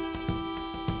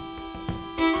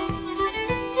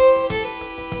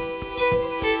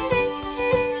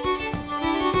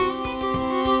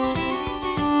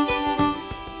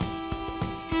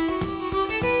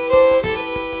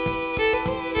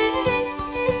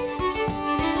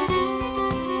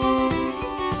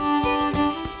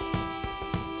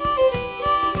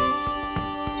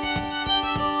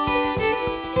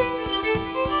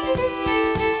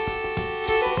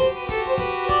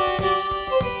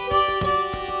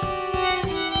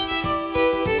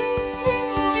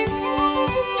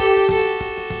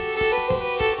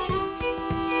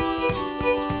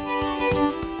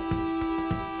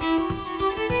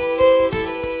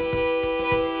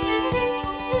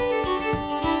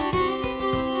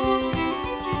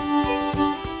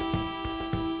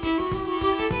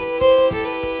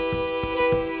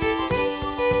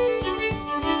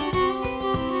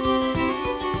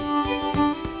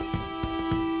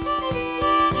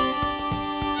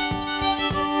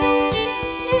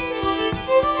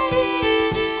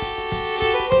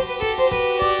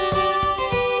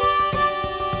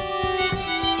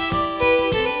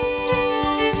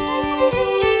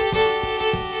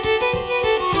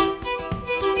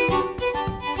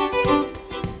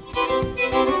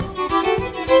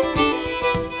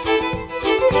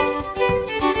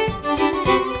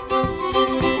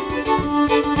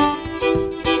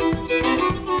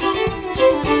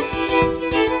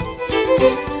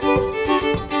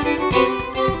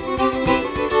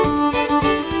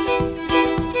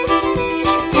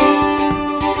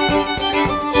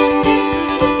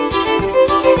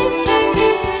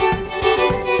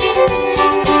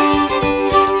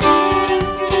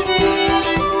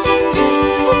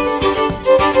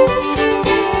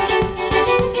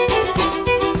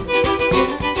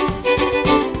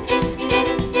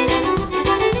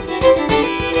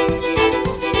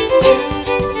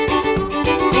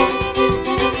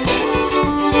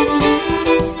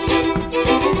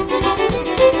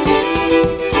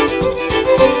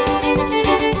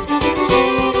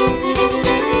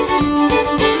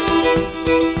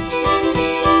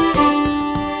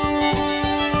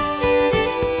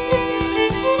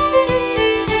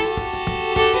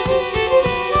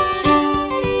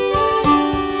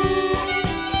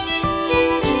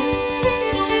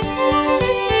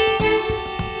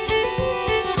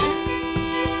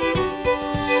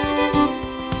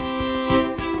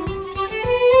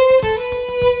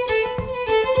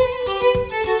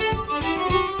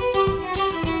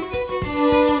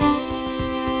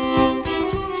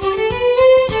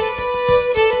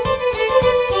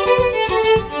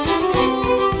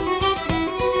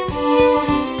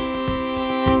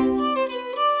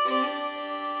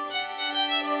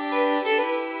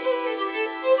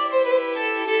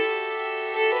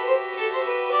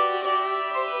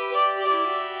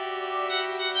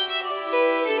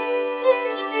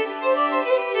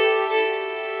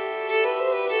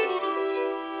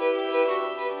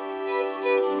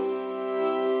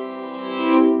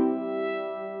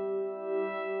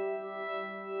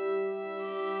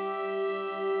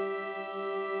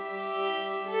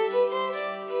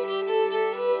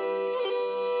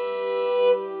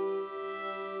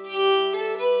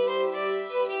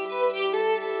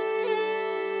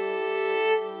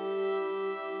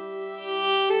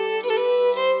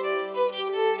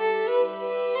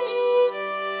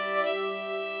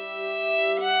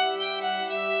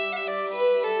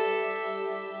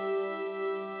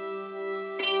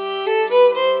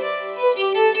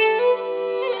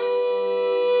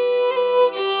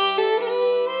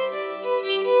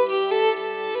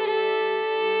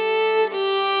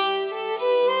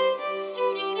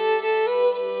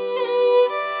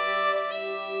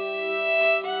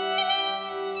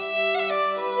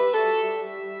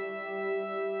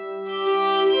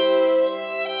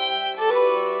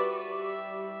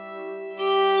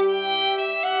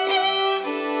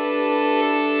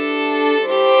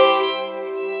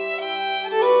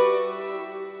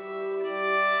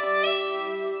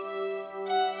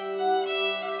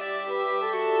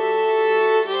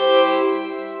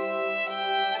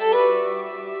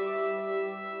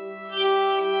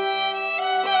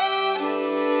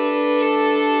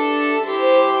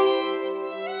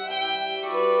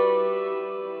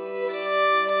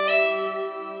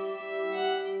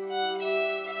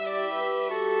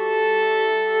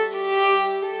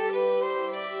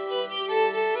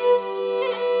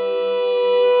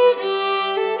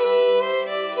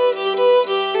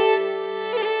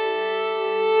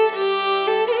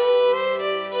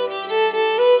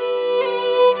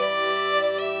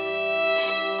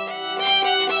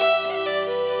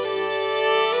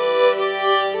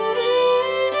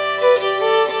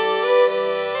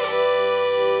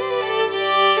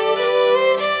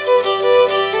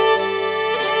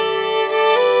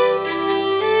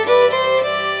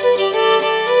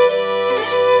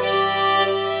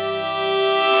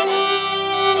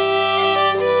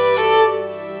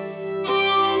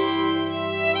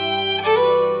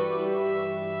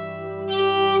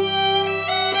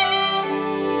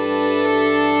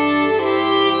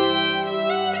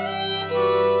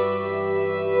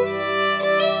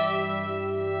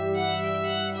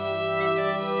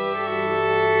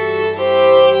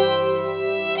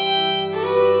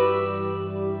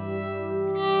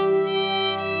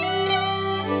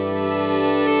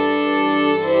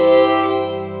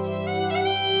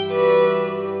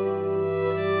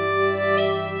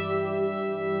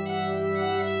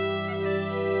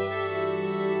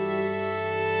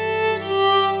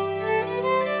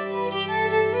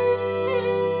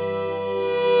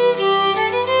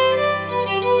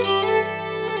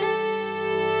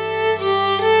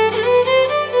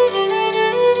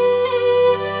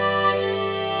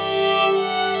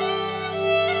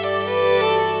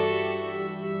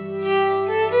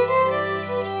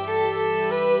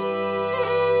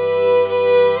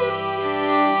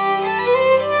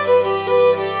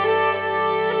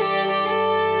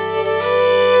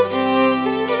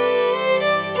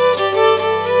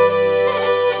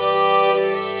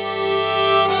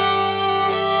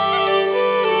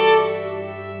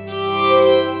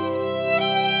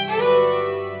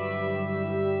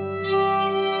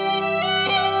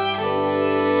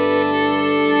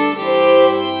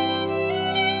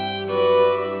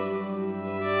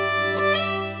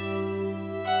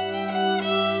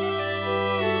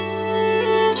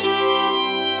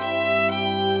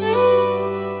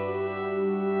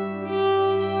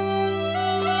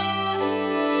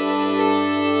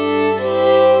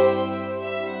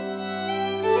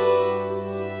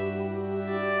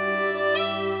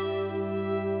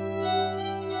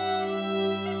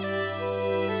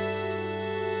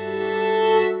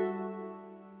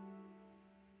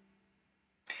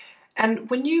 And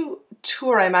when you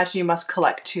tour, I imagine you must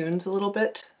collect tunes a little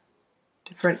bit.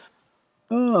 Different.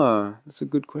 That's a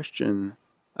good question.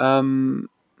 Um,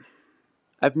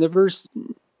 I've never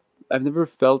I've never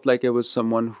felt like I was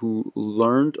someone who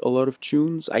learned a lot of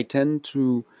tunes. I tend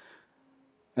to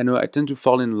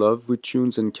fall in love with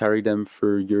tunes and carry them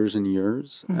for years and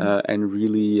years, and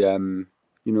really,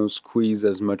 squeeze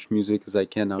as much music as I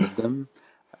can out of them.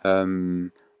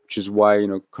 Which is why,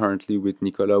 currently with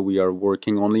Nicola, we are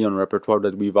working only on repertoire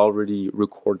that we've already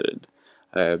recorded,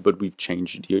 but we've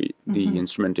changed the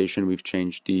instrumentation, we've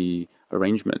changed the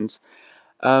arrangements.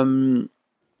 Um,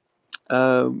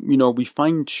 we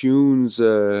find tunes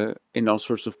in all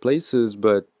sorts of places,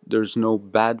 but there's no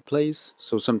bad place.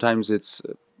 So sometimes it's,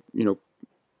 you know,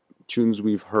 tunes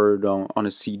we've heard on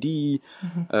a CD,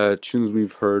 tunes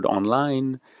we've heard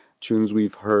online, tunes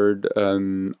we've heard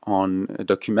on a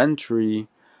documentary,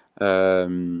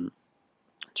 um,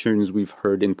 tunes we've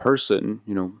heard in person,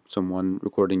 someone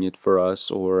recording it for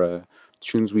us, or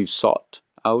tunes we've sought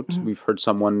out. We've heard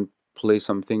someone play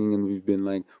something and we've been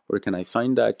like, where can I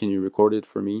find that? Can you record it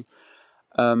for me?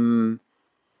 Um,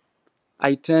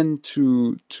 I tend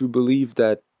to believe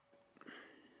that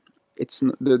it's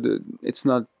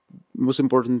not most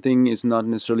important thing is not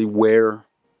necessarily where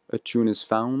a tune is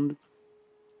found.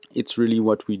 It's really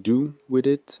what we do with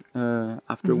it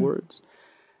afterwards.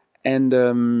 And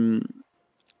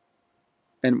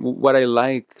what I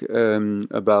like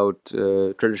about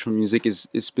traditional music is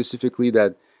specifically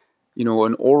that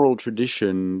an oral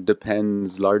tradition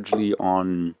depends largely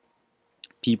on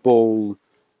people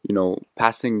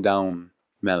passing down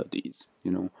melodies,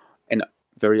 and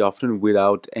very often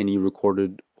without any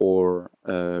recorded or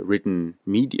written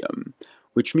medium,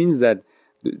 which means that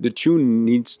the tune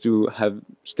needs to have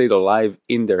stayed alive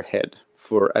in their head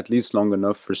for at least long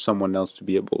enough for someone else to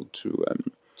be able to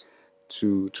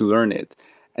learn it.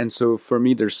 And so for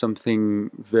me, there's something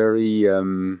very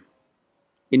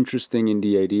interesting in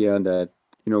the idea that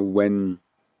when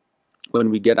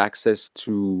we get access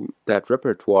to that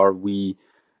repertoire, we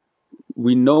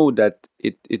know that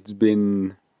it's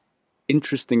been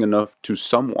interesting enough to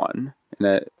someone,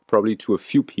 and probably to a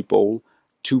few people,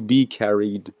 to be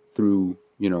carried through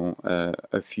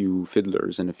a few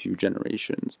fiddlers and a few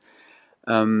generations.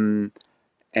 Um,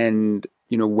 and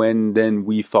when then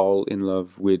we fall in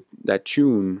love with that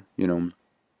tune,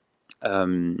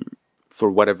 um, for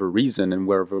whatever reason and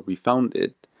wherever we found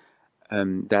it,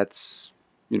 that's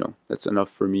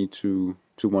enough for me to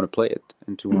want to play it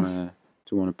and to want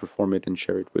to perform it and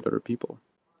share it with other people.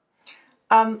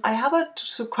 I have a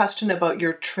question about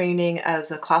your training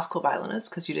as a classical violinist,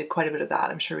 because you did quite a bit of that,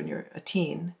 I'm sure, when you're a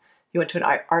teen. You went to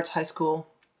an arts high school.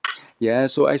 Yeah,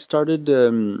 so I started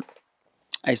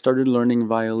learning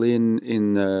violin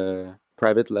in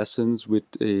private lessons with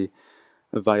a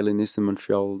violinist in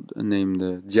Montreal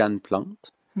named Diane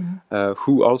Plante,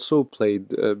 who also played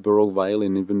Baroque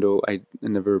violin, even though I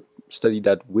never studied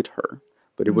that with her.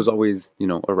 But it was always,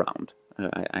 around.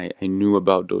 I knew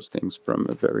about those things from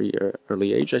a very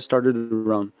early age. I started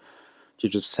around the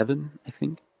age of 7, I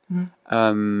think.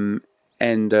 Um,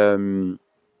 and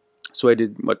so I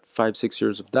did, 5, 6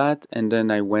 years of that. And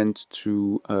then I went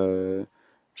to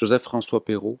Joseph François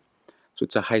Perrault. So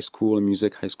it's a high school, a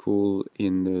music high school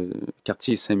in the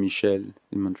Quartier Saint-Michel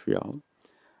in Montreal.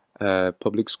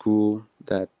 Public school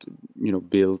that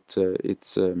built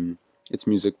its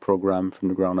music program from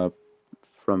the ground up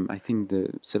from, I think, the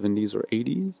 70s or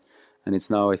 80s, and it's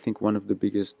now, I think, one of the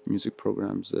biggest music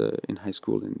programs in high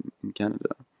school in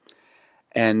Canada.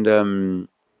 And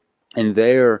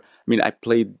there, I mean, I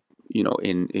played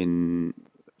in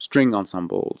string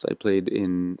ensembles, I played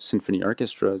in symphony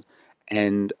orchestras,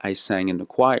 and I sang in the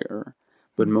choir.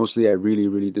 But mostly, I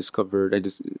really discovered,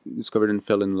 discovered and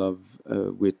fell in love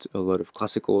with a lot of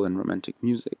classical and romantic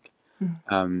music,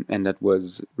 and that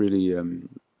was really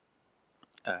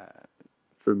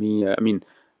for me. I mean,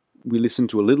 we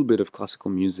listened to a little bit of classical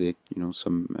music,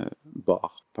 some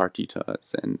Bach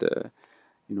partitas, and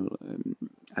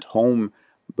at home,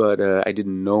 but I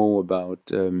didn't know about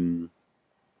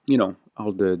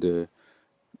all the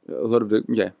a lot of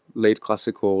the late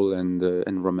classical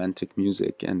and romantic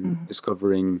music, and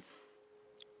discovering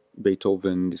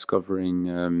Beethoven,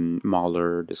 discovering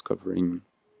Mahler, discovering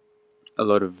a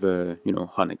lot of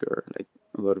Honegger, like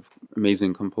a lot of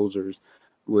amazing composers,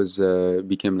 was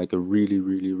became like a really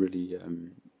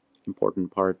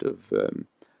important part of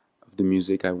the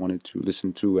music I wanted to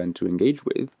listen to and to engage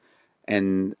with.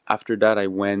 And after that, I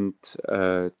went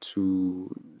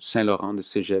to Saint Laurent de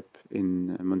Cégep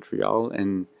in Montreal,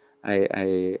 and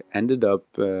I ended up,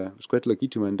 I was quite lucky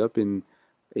to end up in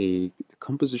a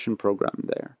composition program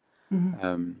there.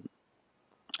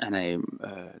 and I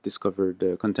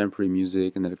discovered contemporary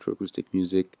music and electroacoustic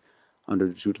music under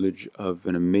the tutelage of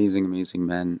an amazing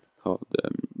man called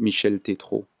Michel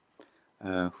Tétrault,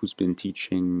 who's been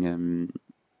teaching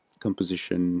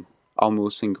composition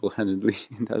almost single-handedly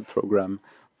in that program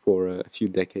for a few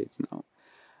decades now.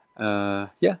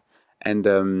 Yeah, and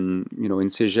in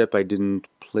Cégep I didn't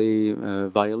play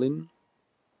violin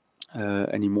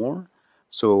anymore,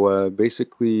 so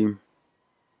basically,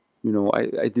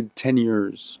 I did 10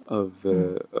 years of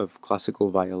classical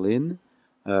violin.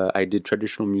 I did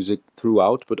traditional music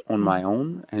throughout, but on my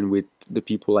own and with the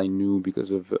people I knew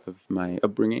because of my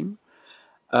upbringing.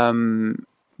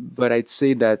 But I'd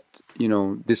say that,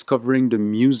 discovering the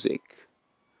music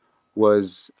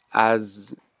was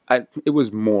it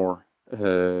was more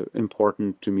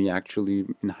important to me actually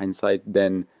in hindsight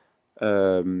than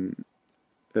um,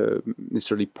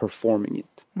 necessarily performing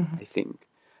it, I think.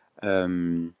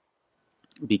 Um,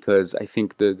 because I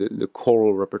think the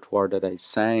choral repertoire that I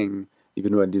sang,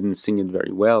 even though I didn't sing it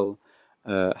very well,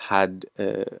 had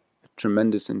a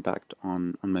tremendous impact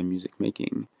on my music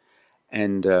making,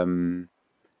 and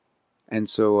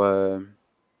so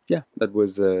yeah, that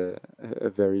was a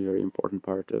very important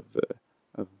part of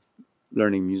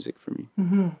learning music for me.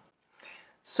 Mm-hmm.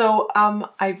 So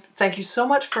I thank you so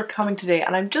much for coming today,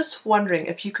 and I'm just wondering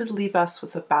if you could leave us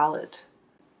with a ballad.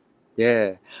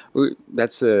 Yeah,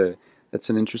 that's an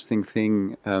interesting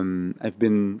thing.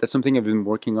 That's something I've been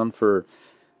working on for,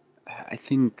 I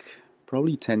think,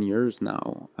 probably 10 years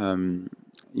now.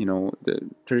 The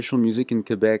traditional music in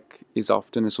Quebec is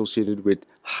often associated with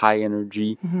high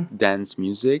energy dance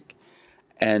music,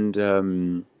 and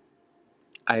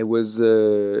I was,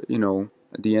 at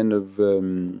the end of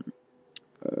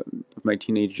my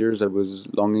teenage years, I was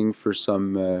longing for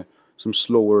some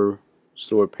slower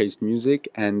paced music,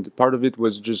 and part of it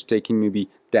was just taking maybe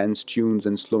dance tunes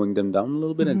and slowing them down a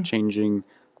little bit and changing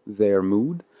their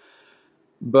mood.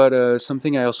 But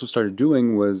something I also started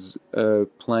doing was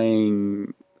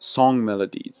playing song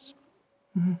melodies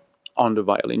on the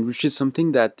violin, which is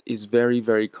something that is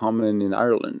very common in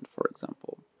Ireland, for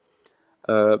example.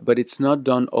 But it's not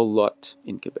done a lot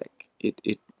in Quebec.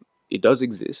 It does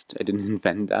exist. I didn't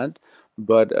invent that,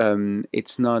 but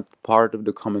it's not part of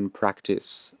the common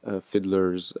practice of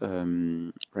fiddlers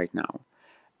right now.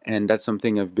 And that's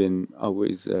something I've been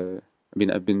always.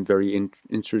 I've been very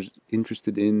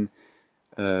interested in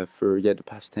for the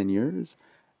past 10 years,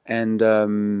 and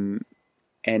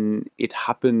it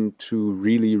happened to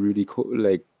really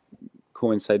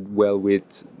coincide well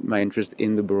with my interest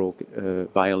in the Baroque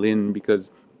violin, because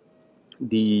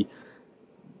the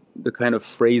the kind of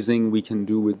phrasing we can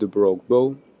do with the Baroque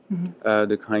bow,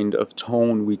 the kind of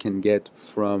tone we can get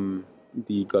from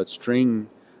the gut string,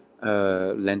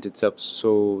 lent itself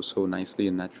so nicely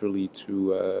and naturally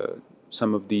to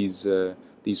some of these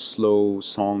slow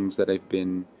songs that I've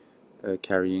been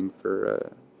carrying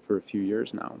for a few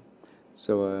years now.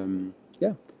 So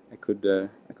yeah, I could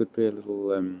play a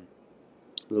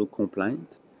little complaint.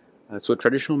 So a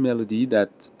traditional melody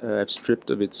that I've stripped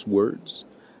of its words,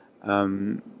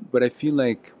 but I feel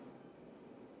like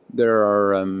there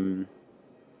are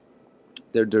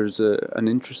there's an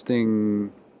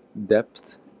interesting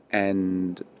depth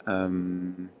and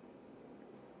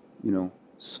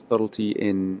subtlety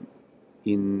in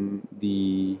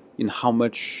how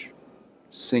much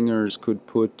singers could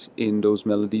put in those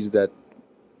melodies that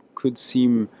could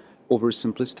seem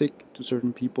oversimplistic to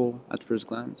certain people at first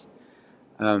glance,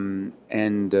 and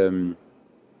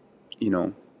you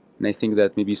know, and I think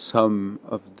that maybe some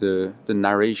of the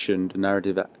narration, the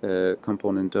narrative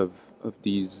component of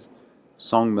these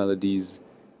song melodies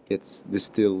gets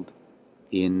distilled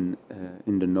in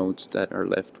the notes that are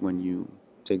left when you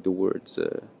take the words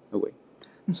away.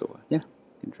 So yeah,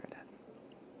 you can try that.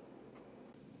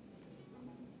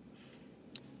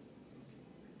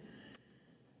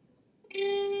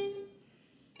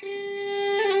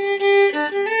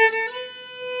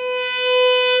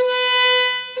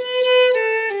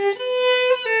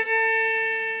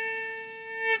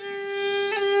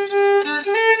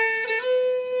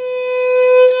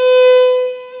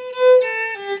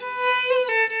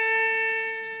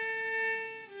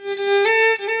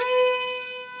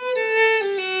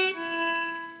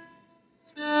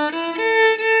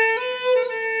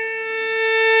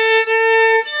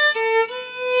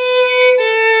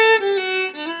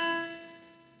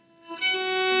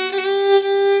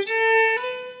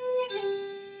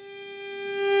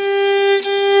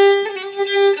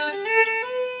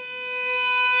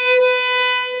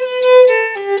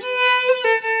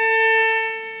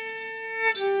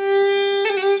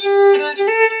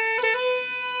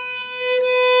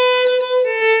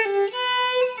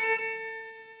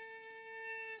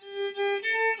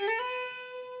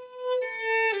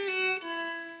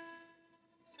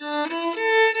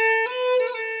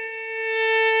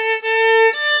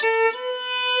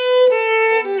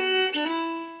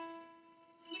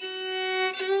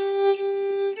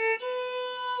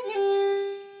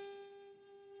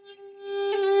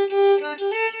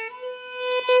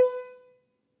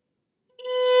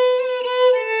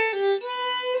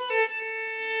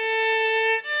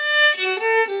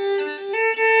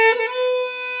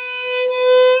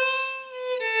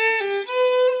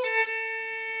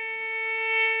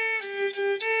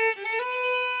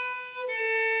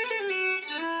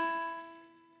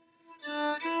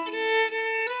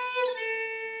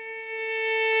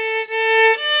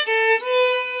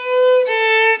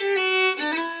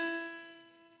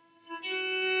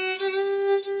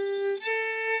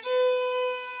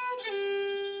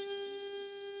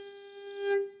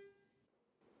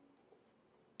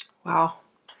 Wow.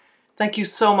 Thank you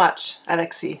so much,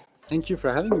 Alexis. Thank you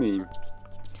for having me.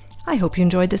 I hope you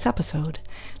enjoyed this episode.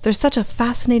 There's such a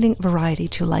fascinating variety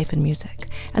to life in music,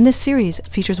 and this series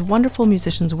features wonderful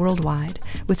musicians worldwide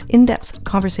with in-depth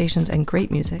conversations and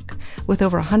great music, with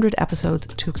over 100 episodes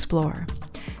to explore.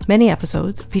 Many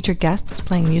episodes feature guests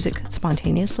playing music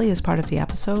spontaneously as part of the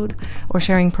episode or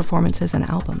sharing performances and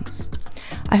albums.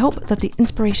 I hope that the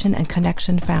inspiration and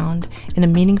connection found in a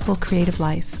meaningful creative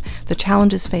life, the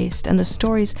challenges faced, and the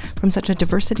stories from such a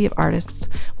diversity of artists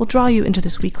will draw you into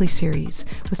this weekly series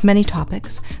with many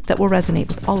topics that will resonate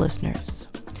with all listeners.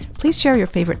 Please share your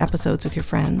favorite episodes with your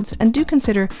friends, and do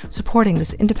consider supporting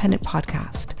this independent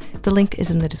podcast. The link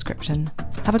is in the description.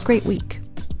 Have a great week.